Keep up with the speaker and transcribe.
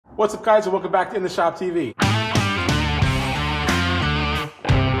What's up, guys, and welcome back to In the Shop TV.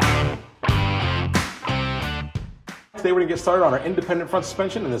 Today we're going to get started on our independent front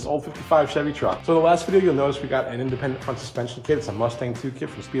suspension in this old 55 Chevy truck. So in the last video you'll notice we got an independent front suspension kit. It's a Mustang 2 kit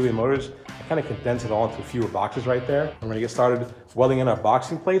from Speedway Motors. I kind of condensed it all into fewer boxes right there. I'm going to get started welding in our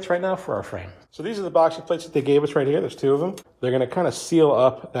boxing plates right now for our frame. So these are the boxing plates that they gave us right here. There's two of them. They're going to kind of seal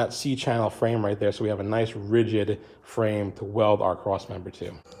up that C-channel frame right there so we have a nice rigid frame to weld our cross member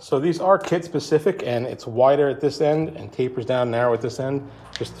to. So these are kit specific, and it's wider at this end and tapers down narrow at this end,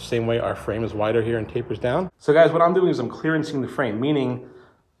 just the same way our frame is wider here and tapers down. So guys, what I'm doing is I'm clearancing the frame, meaning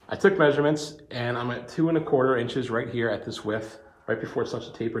I took measurements and I'm at 2 1/4 inches right here at this width, right before it starts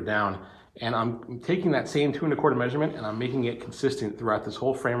to taper down. And I'm taking that same 2 1/4 measurement and I'm making it consistent throughout this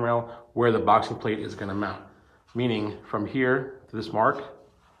whole frame rail where the boxing plate is going to mount. Meaning from here to this mark,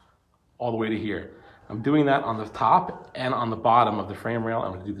 all the way to here. I'm doing that on the top and on the bottom of the frame rail.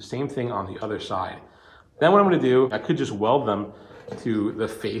 I'm going to do the same thing on the other side. Then what I'm going to do, I could just weld them to the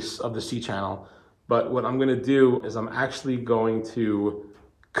face of the C-channel, but what I'm going to do is I'm actually going to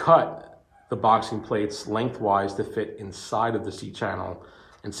cut the boxing plates lengthwise to fit inside of the C-channel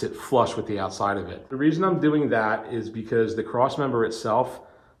and sit flush with the outside of it. The reason I'm doing that is because the cross member itself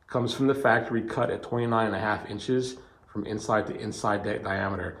comes from the factory cut at 29.5 inches from inside to inside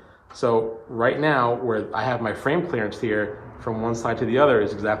diameter. So right now, where I have my frame clearance here from one side to the other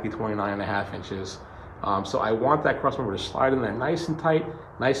is exactly 29.5 inches. So I want that cross member to slide in there nice and tight,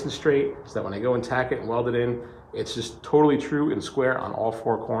 nice and straight, so that when I go and tack it and weld it in, it's just totally true and square on all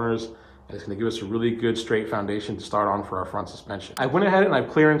 4 corners. And it's going to give us a really good straight foundation to start on for our front suspension. I went ahead and I've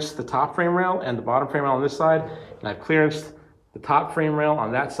clearanced the top frame rail and the bottom frame rail on this side, and I've clearanced the top frame rail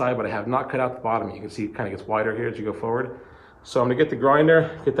on that side, but I have not cut out the bottom. You can see it kind of gets wider here as you go forward. So I'm going to get the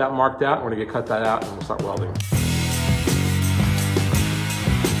grinder, get that marked out, and we're going to cut that out and we'll start welding.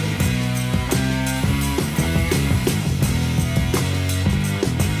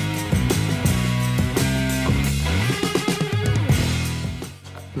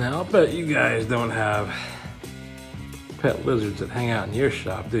 Now, I'll bet you guys don't have pet lizards that hang out in your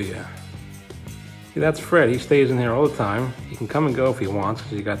shop, do you? See, that's Fred. He stays in here all the time. He can come and go if he wants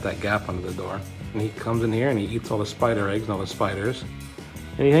because he got that gap under the door. And he comes in here and he eats all the spider eggs and all the spiders.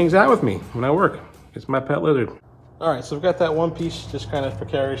 And he hangs out with me when I work. It's my pet lizard. All right, so we've got that one piece just kind of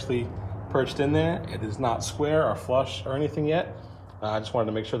precariously perched in there. It is not square or flush or anything yet. I just wanted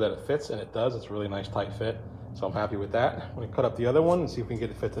to make sure that it fits, and it does. It's a really nice tight fit. So I'm happy with that. I'm gonna cut up the other one and see if we can get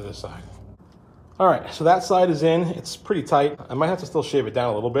it fit to this side. All right, so that side is in. It's pretty tight. I might have to still shave it down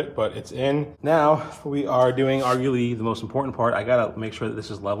a little bit, but it's in. Now we are doing arguably the most important part. I gotta make sure that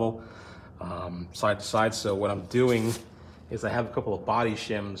this is level side to side. So what I'm doing is I have a couple of body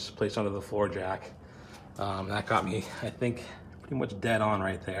shims placed under the floor jack. That got me, I think, pretty much dead on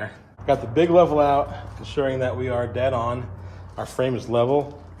right there. Got the big level out, ensuring that we are dead on. Our frame is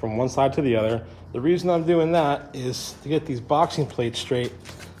level from one side to the other. The reason I'm doing that is to get these boxing plates straight.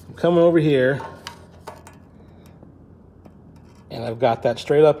 I'm coming over here, and I've got that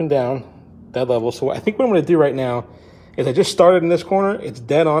straight up and down, dead level. So I think what I'm gonna do right now is I just started in this corner, it's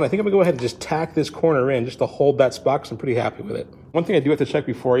dead on. I think I'm gonna go ahead and just tack this corner in just to hold that spot because I'm pretty happy with it. One thing I do have to check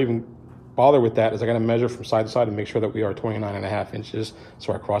before I even bother with that is I gotta measure from side to side and make sure that we are 29.5 inches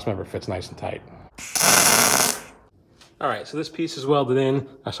so our cross member fits nice and tight. All right, so this piece is welded in.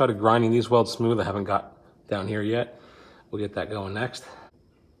 I started grinding these welds smooth. I haven't got down here yet. We'll get that going next.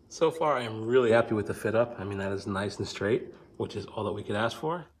 So far, I am really happy with the fit up. I mean, that is nice and straight, which is all that we could ask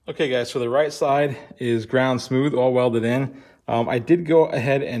for. Okay guys, so the right side is ground smooth, all welded in. I did go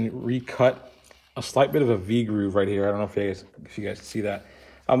ahead and recut a slight bit of a V groove right here. I don't know if you guys can see that.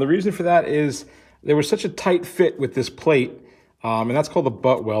 The reason for that is there was such a tight fit with this plate, and that's called the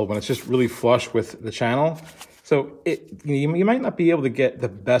butt weld when it's just really flush with the channel. So you might not be able to get the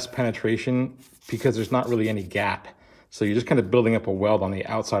best penetration because there's not really any gap. So you're just kind of building up a weld on the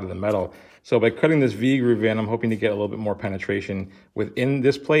outside of the metal. So by cutting this V groove in, I'm hoping to get a little bit more penetration within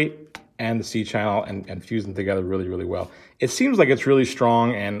this plate and the C-channel and fuse them together really, really well. It seems like it's really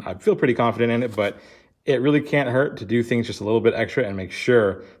strong and I feel pretty confident in it, but it really can't hurt to do things just a little bit extra and make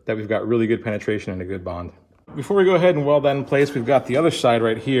sure that we've got really good penetration and a good bond. Before we go ahead and weld that in place, we've got the other side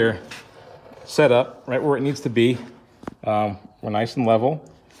right here set up right where it needs to be. We're nice and level,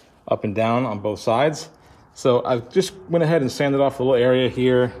 up and down on both sides. So I just went ahead and sanded off a little area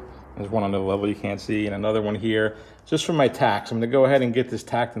here. There's one on the level you can't see, and another one here, just for my tacks. I'm gonna go ahead and get this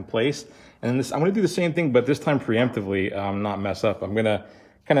tacked in place. And then I'm gonna do the same thing, but this time preemptively, not mess up. I'm gonna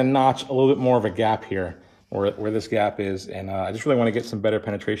kind of notch a little bit more of a gap here where this gap is. And I just really wanna get some better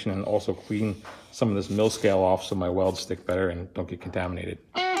penetration and also clean some of this mill scale off so my welds stick better and don't get contaminated.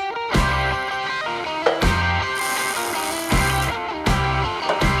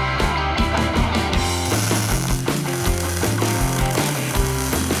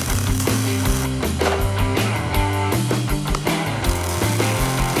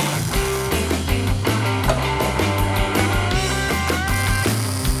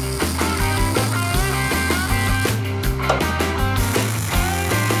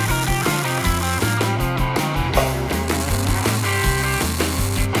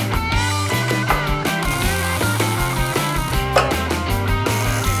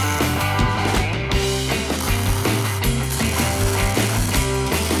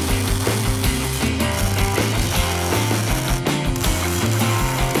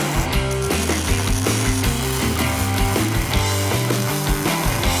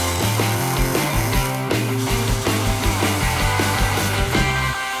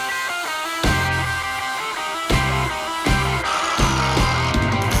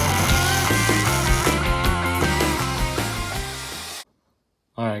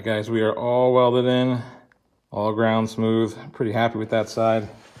 right, guys, we are all welded in, all ground smooth. I'm pretty happy with that side.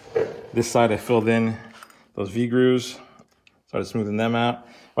 This side I filled in those V-grooves, started smoothing them out.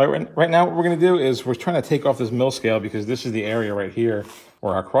 Right now what we're gonna do is we're trying to take off this mill scale because this is the area right here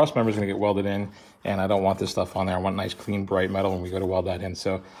where our cross member is gonna get welded in, and I don't want this stuff on there. I want nice, clean, bright metal when we go to weld that in.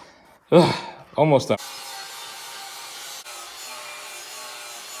 So, almost done.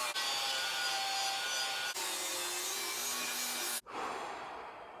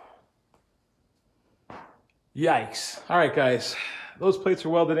 Yikes. All right, guys, those plates are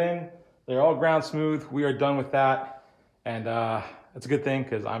welded in. They're all ground smooth. We are done with that. And it's a good thing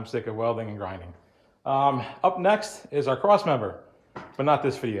because I'm sick of welding and grinding. Up next is our cross member, but not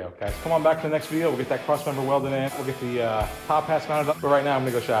this video, guys. Come on back to the next video. We'll get that cross member welded in. We'll get the top hats mounted up. But right now I'm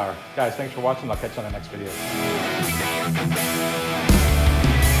gonna go shower. Guys, thanks for watching. I'll catch you on the next video.